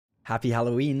Happy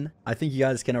Halloween. I think you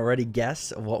guys can already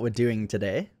guess what we're doing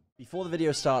today. Before the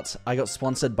video starts, I got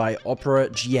sponsored by Opera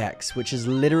GX, which is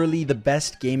literally the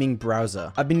best gaming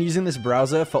browser. I've been using this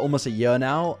browser for almost a year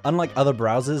now. Unlike other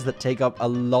browsers that take up a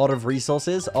lot of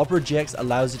resources, Opera GX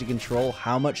allows you to control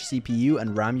how much CPU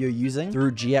and RAM you're using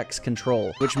through GX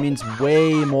control, which means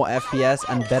way more FPS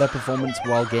and better performance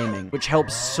while gaming, which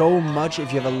helps so much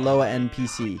if you have a lower end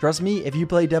PC. Trust me, if you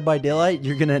play Dead by Daylight,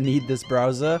 you're gonna need this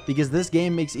browser because this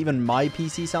game makes even my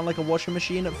PC sound like a washing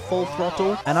machine at full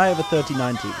throttle, and I have a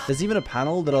 3090. There's even a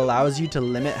panel that allows you to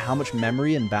limit how much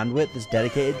memory and bandwidth is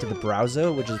dedicated to the browser,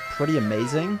 which is pretty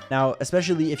amazing. Now,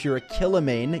 especially if you're a killer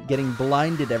main getting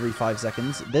blinded every 5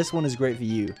 seconds, this one is great for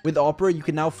you. With Opera, you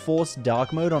can now force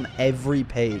dark mode on every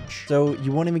page, so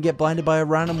you won't even get blinded by a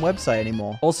random website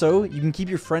anymore. Also, you can keep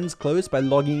your friends close by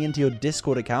logging into your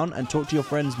Discord account and talk to your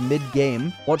friends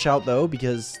mid-game. Watch out though,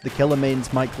 because the killer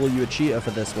mains might call you a cheater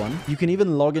for this one. You can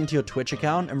even log into your Twitch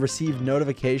account and receive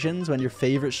notifications when your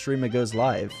favorite streamer goes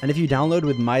live. And if you download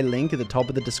with my link at the top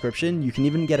of the description, you can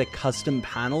even get a custom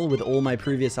panel with all my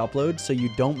previous uploads so you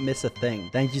don't miss a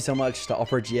thing. Thank you so much to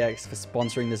Opera GX for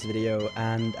sponsoring this video,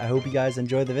 and I hope you guys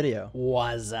enjoy the video.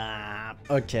 What's up?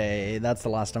 Okay, that's the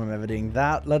last time I'm ever doing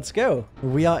that. Let's go.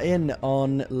 We are in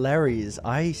on Larry's.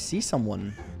 I see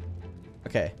someone.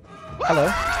 Okay.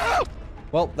 Hello.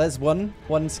 Well, there's one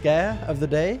scare of the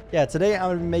day. Yeah, today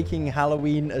I'm making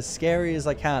Halloween as scary as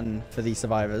I can for the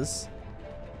survivors.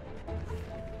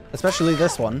 Especially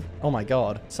this one. Oh my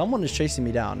god. Someone is chasing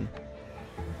me down.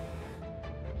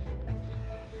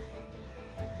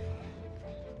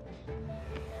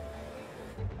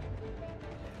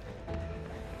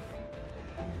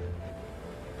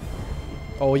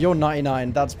 Oh, you're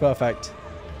 99. That's perfect.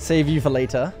 Save you for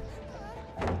later.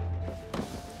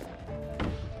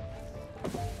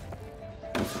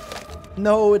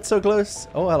 No, it's so close.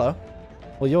 Oh, hello.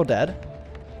 Well, you're dead.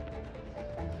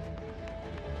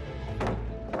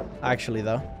 Actually,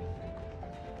 though.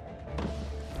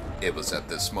 It was at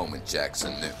this moment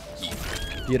Jackson knew.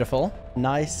 Beautiful.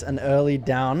 Nice and early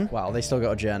down. Wow, they still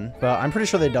got a gen. But I'm pretty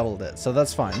sure they doubled it, so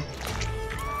that's fine.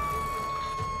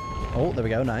 Oh, there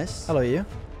we go. Nice. Hello, you.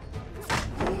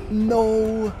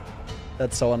 No.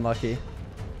 That's so unlucky.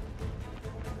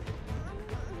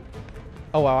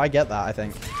 Oh, wow. I get that, I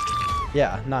think.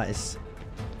 Yeah, nice.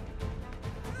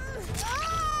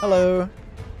 Hello.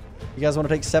 You guys want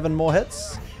to take 7 more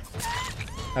hits?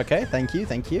 Okay, thank you,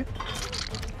 thank you.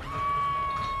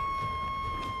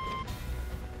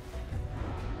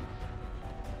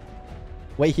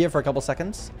 Wait here for a couple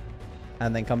seconds,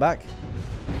 and then come back.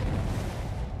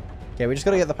 Okay, we just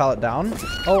gotta get the pallet down.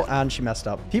 Oh, and she messed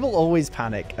up. People always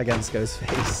panic against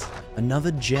Ghostface.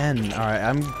 Another gen. All right,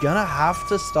 I'm gonna have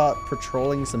to start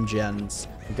patrolling some gens.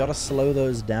 We gotta slow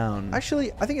those down.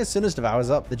 Actually, I think as soon as Devour's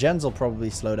up, the gens will probably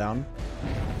slow down.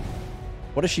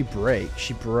 What does she break?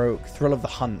 She broke Thrill of the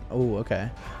Hunt. Oh, okay.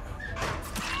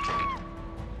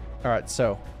 All right,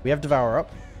 so we have Devour up.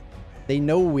 They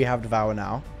know we have Devour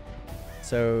now.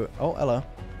 So, oh, hello.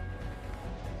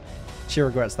 She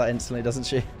regrets that instantly, doesn't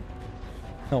she?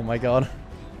 Oh my god.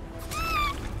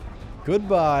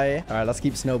 Goodbye. All right, let's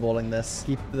keep snowballing this.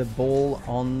 Keep the ball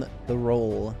on the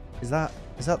roll. Is that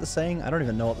the saying? I don't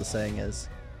even know what the saying is.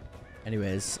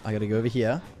 Anyways, I gotta go over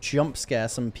here. Jump scare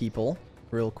some people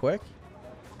real quick.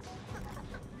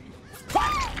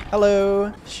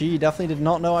 Hello. She definitely did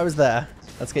not know I was there.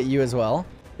 Let's get you as well.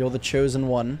 You're the chosen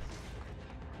one.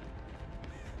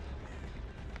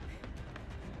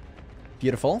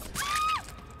 Beautiful.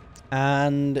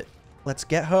 And let's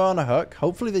get her on a hook.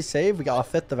 Hopefully they save. We got our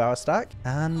 5th Devour stack.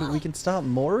 And we can start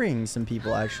mooring some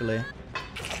people, actually.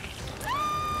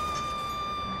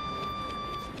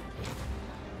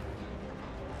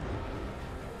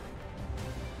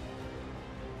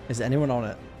 Is anyone on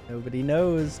it? Nobody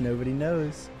knows. Nobody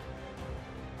knows.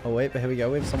 Oh, wait, but here we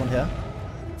go. We have someone here.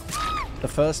 The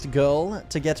first girl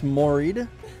to get mooried.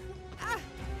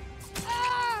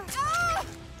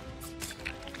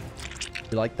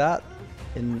 You like that?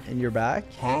 In your bag?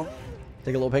 Huh?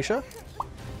 Take a little picture.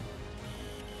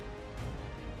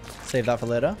 Save that for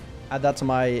later. Add that to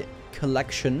my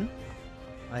collection.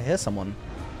 I hear someone.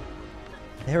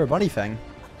 I hear a bunny thing.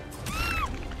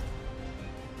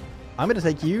 I'm going to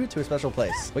take you to a special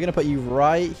place. We're going to put you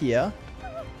right here.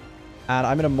 And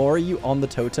I'm going to moor you on the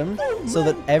totem so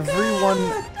that everyone...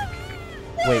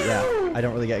 Wait, yeah. I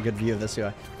don't really get a good view of this, do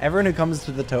I? Everyone who comes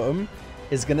to the totem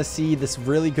is going to see this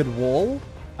really good wall.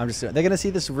 They're going to see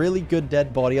this really good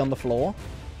dead body on the floor.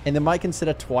 And they might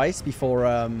consider twice before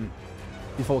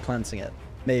cleansing it.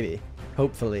 Maybe.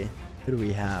 Hopefully. Who do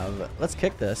we have? Let's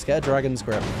kick this. Get a Dragon's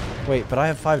Grip. Wait, but I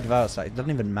have 5 Devour stacks. It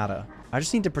doesn't even matter. I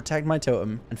just need to protect my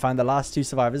totem and find the last 2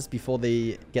 survivors before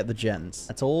they get the gens.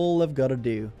 That's all I've got to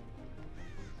do.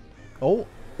 Oh,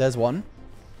 there's one.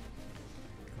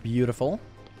 Beautiful.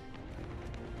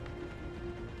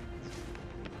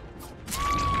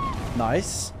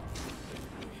 Nice.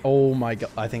 Oh my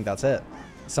god. I think that's it.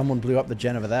 Someone blew up the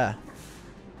gen over there.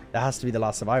 That has to be the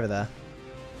last survivor there.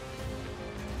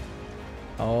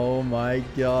 Oh my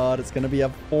god. It's going to be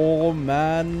a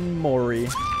 4-man Mori.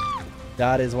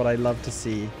 That is what I love to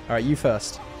see. All right, you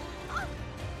first.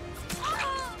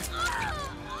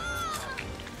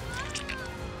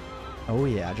 Oh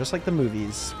yeah, just like the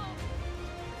movies.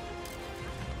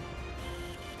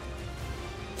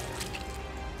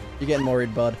 You're getting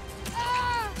worried, bud.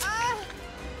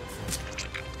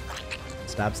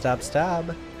 Stab, stab,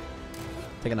 stab.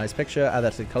 Take a nice picture, add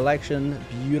that to the collection.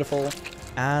 Beautiful.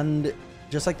 And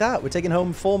just like that, we're taking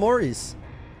home 4 Moris.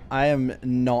 I am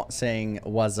not saying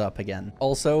what's up again.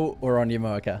 Also, we're on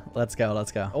Yamoka. Let's go,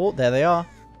 let's go. Oh, there they are.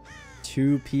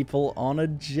 2 people on a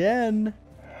gen.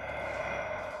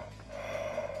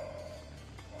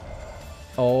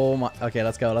 Oh my. Okay,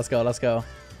 let's go, let's go, let's go.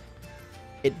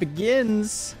 It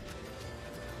begins.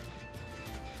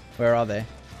 Where are they?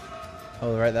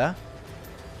 Oh, right there.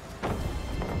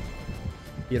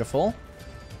 Beautiful.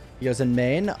 He goes in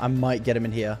main. I might get him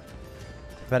in here.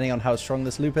 Depending on how strong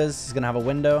this loop is, he's going to have a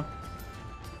window.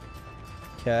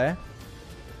 Okay.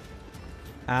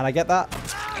 And I get that.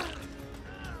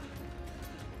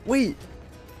 Wait.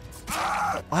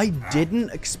 I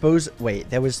didn't expose... Wait,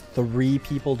 there was 3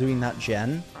 people doing that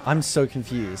gen? I'm so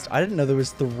confused. I didn't know there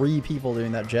was 3 people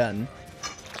doing that gen.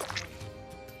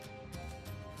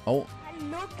 Oh.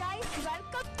 Hello guys,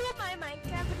 welcome to my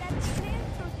Minecraft Let's Play.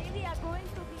 Today we are going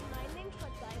to be mining for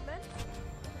diamonds.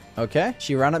 Okay,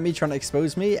 she ran at me trying to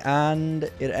expose me, and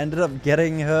it ended up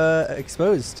getting her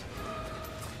exposed.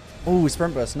 Oh,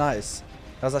 sprint burst, nice.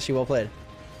 That was actually well played.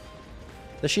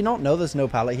 Does she not know there's no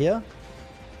pallet here?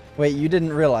 Wait, you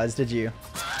didn't realize, did you?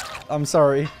 I'm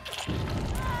sorry.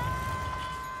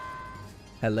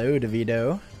 Hello,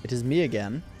 DeVito. It is me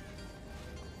again.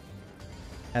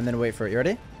 And then wait for it. You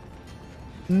ready?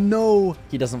 No!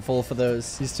 He doesn't fall for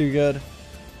those. He's too good.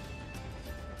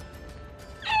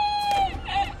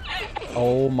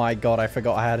 Oh my god, I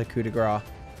forgot I had a coup de grace.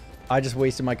 I just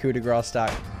wasted my coup de grace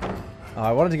stack. Oh,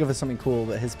 I wanted to go for something cool,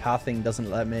 but his pathing doesn't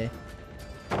let me.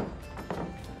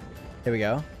 Here we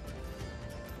go.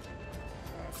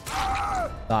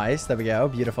 Nice, there we go.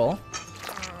 Beautiful.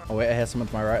 Oh wait, I hear someone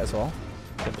to my right as well.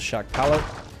 Get the shack pallet.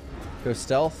 Go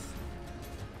stealth.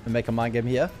 And make a mind game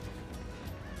here.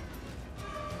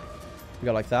 We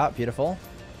go like that. Beautiful.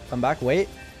 Come back. Wait.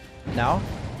 Now.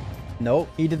 Nope.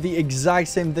 He did the exact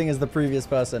same thing as the previous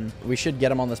person. We should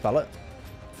get him on this pallet.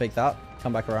 Fake that.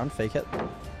 Come back around. Fake it.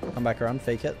 Come back around.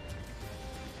 Fake it.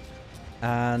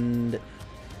 And...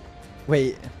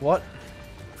 Wait. What?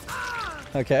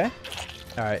 Okay.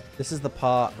 Alright. This is the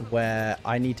part where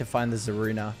I need to find the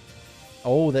Zaruna.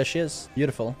 Oh, there she is.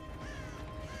 Beautiful.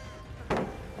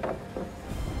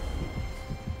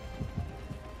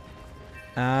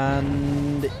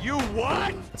 And... You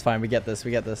what? It's fine. We get this.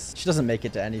 We get this. She doesn't make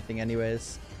it to anything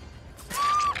anyways.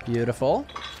 Beautiful.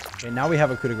 Okay, now we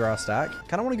have a coup de grace stack.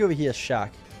 Kind of want to go over here,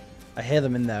 shack. I hear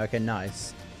them in there. Okay,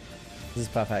 nice. This is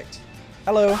perfect.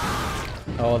 Hello.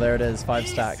 Oh, there it is. 5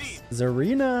 stacks.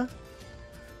 Zarina.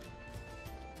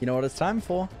 You know what it's time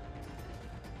for?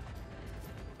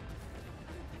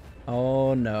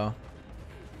 Oh, no.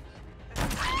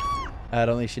 I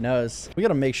don't think she knows. We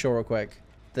gotta make sure real quick.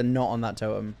 They're not on that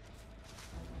totem.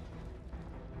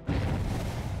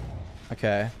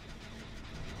 Okay.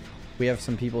 We have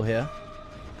some people here.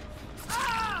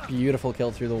 Beautiful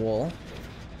kill through the wall.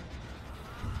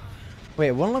 Wait,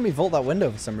 it won't let me vault that window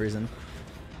for some reason.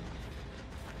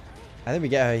 I think we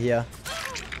get her here.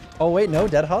 Oh, wait, no.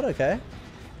 Dead hard. Okay.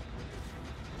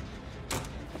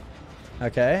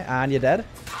 Okay, and you're dead.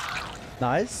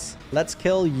 Nice. Let's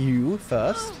kill you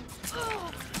first.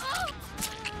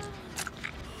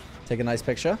 Take a nice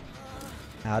picture.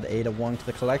 Add Ada Wong to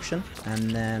the collection.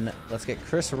 And then let's get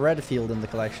Chris Redfield in the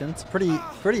collection. It's a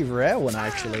pretty rare one,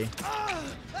 actually.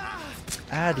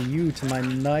 Add you to my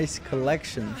nice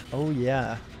collection. Oh,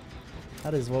 yeah.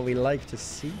 That is what we like to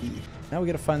see. Now we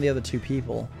gotta find the other 2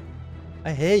 people.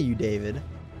 I hear you, David.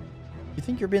 You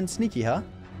think you're being sneaky, huh?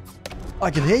 I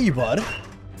can hear you, bud.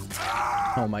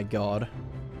 Oh, my God.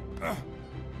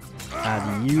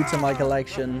 Add you to my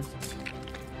collection.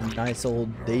 Nice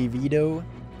old DeVito.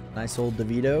 Nice old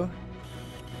DeVito.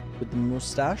 With the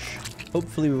mustache.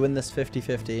 Hopefully we win this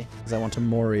 50-50. Because I want to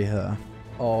Mori her.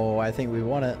 Oh, I think we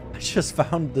won it. I just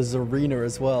found the Zarina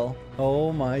as well.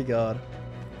 Oh my god.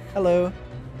 Hello.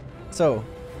 So,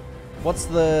 what's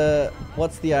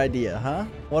the idea, huh?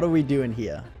 What are we doing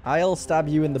here? I'll stab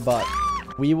you in the butt.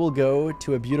 We will go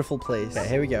to a beautiful place. Okay,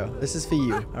 here we go. This is for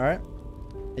you, all right?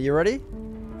 Are you ready?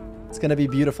 It's gonna be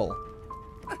beautiful.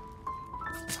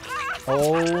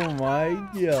 Oh my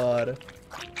god.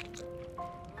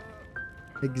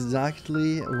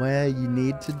 Exactly where you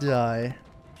need to die.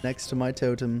 Next to my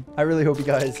totem. I really hope you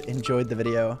guys enjoyed the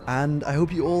video. And I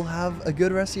hope you all have a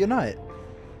good rest of your night.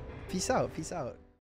 Peace out. Peace out.